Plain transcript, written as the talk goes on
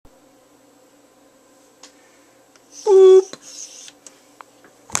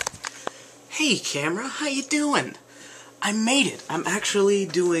Hey camera, how you doing? I made it. I'm actually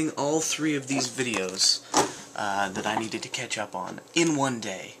doing all 3 of these videos that I needed to catch up on in one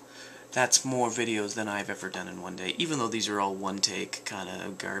day. That's more videos than I've ever done in one day, even though these are all one-take, kind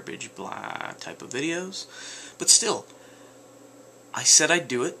of garbage, blah type of videos. But still, I said I'd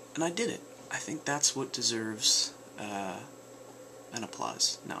do it, and I did it. I think that's what deserves an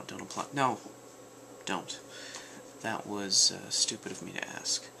applause. No, don't applaud. No, don't. That was stupid of me to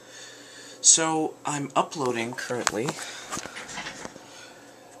ask. So, I'm uploading currently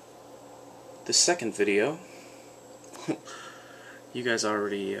the second video. You guys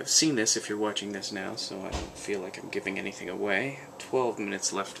already have seen this if you're watching this now, so I don't feel like I'm giving anything away. 12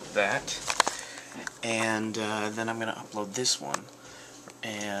 minutes left of that. And then I'm going to upload this one.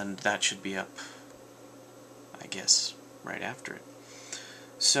 And that should be up, I guess, right after it.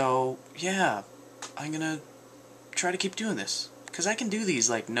 So, yeah, I'm going to try to keep doing this. Because I can do these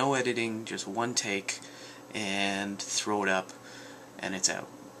like no editing, just one take, and throw it up, and it's out.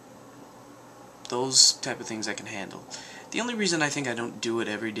 Those type of things I can handle. The only reason I think I don't do it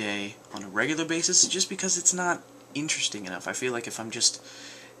every day on a regular basis is just because it's not interesting enough. I feel like if I'm just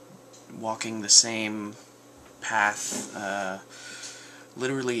walking the same path,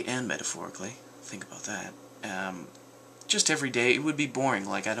 literally and metaphorically, think about that, just every day, it would be boring.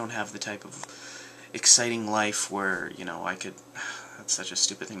 Like, I don't have the type of exciting life where, you know, I could, that's such a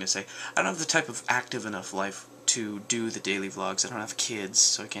stupid thing to say, I don't have the type of active enough life to do the daily vlogs. I don't have kids,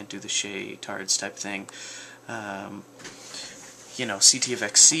 so I can't do the Shay Tards type thing. You know, CT of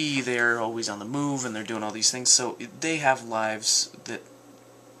XC, they're always on the move, and they're doing all these things, so they have lives that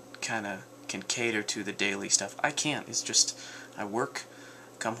kind of can cater to the daily stuff. I can't. It's just, I work,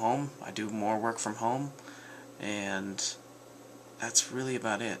 come home, I do more work from home, and that's really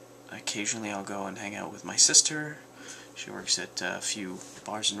about it. Occasionally I'll go and hang out with my sister. She works at a few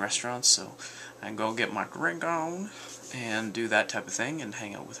bars and restaurants, so I can go get my drink on and do that type of thing and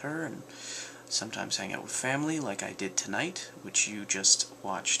hang out with her, and sometimes hang out with family like I did tonight, which you just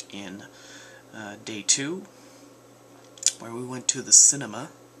watched in day 2, where we went to the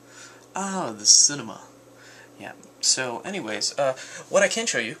cinema. Ah, the cinema. Yeah. So anyways, what I can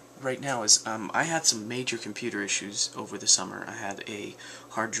show you right now is I had some major computer issues over the summer. I had a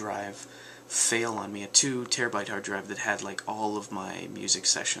hard drive fail on me, a 2 terabyte hard drive that had like all of my music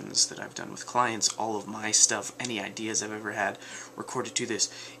sessions that I've done with clients, all of my stuff, any ideas I've ever had recorded to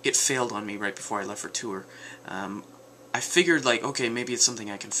this. It failed on me right before I left for tour. I figured like, okay, maybe it's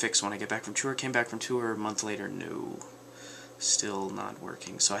something I can fix when I get back from tour. Came back from tour a month later, no, still not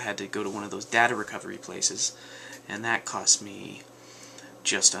working. So I had to go to one of those data recovery places, and that cost me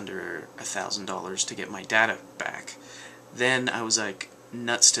just under $1,000 to get my data back. Then I was like,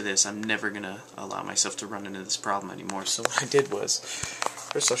 nuts to this, I'm never gonna allow myself to run into this problem anymore. So what I did was,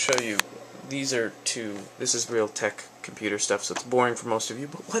 first I'll show you, these are 2, this is real tech computer stuff, so it's boring for most of you,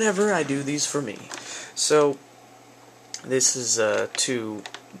 but whatever, I do these for me. So this is 2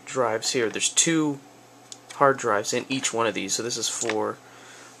 drives here. There's 2 hard drives in each one of these, so this is 4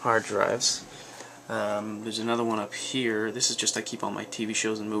 hard drives. There's another one up here. This is just, I keep all my TV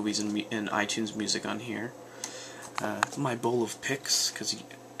shows and movies and iTunes music on here. My bowl of picks, because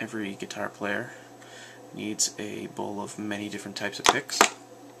every guitar player needs a bowl of many different types of picks.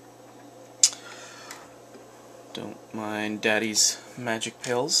 Don't mind Daddy's magic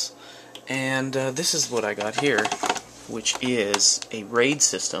pills. And this is what I got here, which is a RAID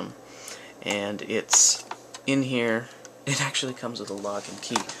system, and it's in here. It actually comes with a lock and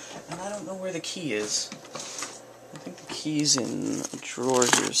key, and I don't know where the key is. I think the key's in a drawer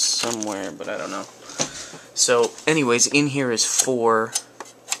here somewhere, but I don't know. So, anyways, in here is 4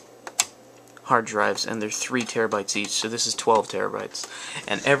 hard drives, and they're 3 terabytes each, so this is 12 terabytes.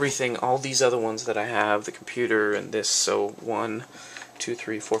 And everything, all these other ones that I have, the computer and this, so 1, 2,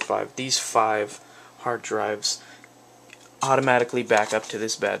 3, 4, 5, these 5 hard drives automatically back up to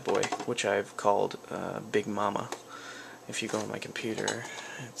this bad boy, which I've called Big Mama. If you go on my computer,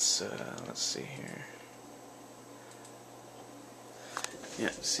 it's, let's see here. Yeah,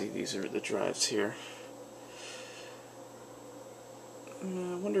 see, these are the drives here.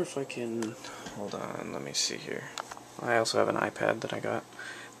 I wonder if I can, hold on, let me see here. I also have an iPad that I got.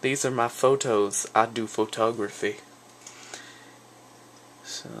 These are my photos. I do photography.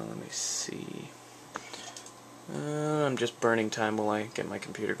 So, let me see. I'm just burning time while I get my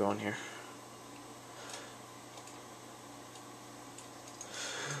computer going here.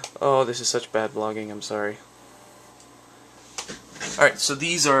 Oh, this is such bad vlogging, I'm sorry. Alright, so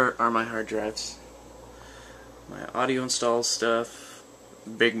these are my hard drives. My audio install stuff.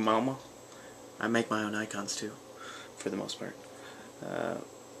 Big Mama. I make my own icons too, for the most part.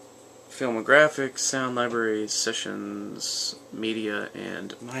 film and graphics, sound libraries, sessions, media,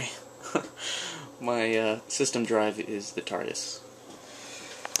 and my my system drive is the TARDIS.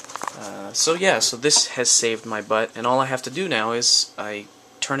 So yeah, so this has saved my butt, and all I have to do now is I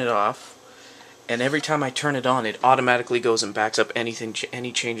turn it off, and every time I turn it on, it automatically goes and backs up any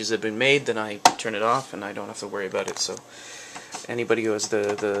changes that have been made. Then I turn it off, and I don't have to worry about it. So anybody who has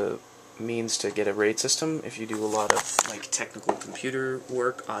the means to get a RAID system, if you do a lot of like technical computer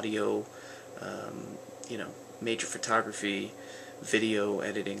work, audio, you know, major photography, video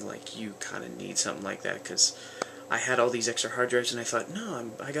editing, like you kind of need something like that, because I had all these extra hard drives and I thought,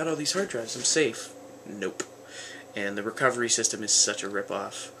 no, I got all these hard drives, I'm safe. Nope. And the recovery system is such a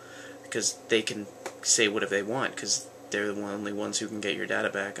rip-off, because they can say whatever they want, because they're the only ones who can get your data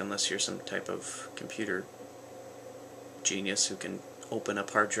back, unless you're some type of computer genius who can open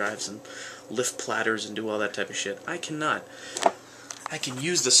up hard drives and lift platters and do all that type of shit. I cannot. I can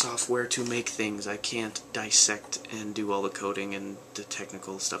use the software to make things. I can't dissect and do all the coding and the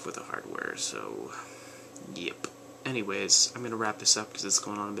technical stuff with the hardware, so yep. Anyways, I'm going to wrap this up because it's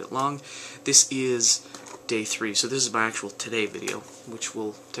going on a bit long. This is day 3, so this is my actual today video, which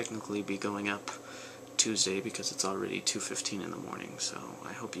will technically be going up Tuesday because it's already 2:15 in the morning. So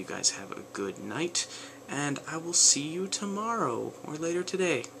I hope you guys have a good night, and I will see you tomorrow or later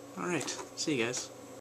today. Alright, see you guys.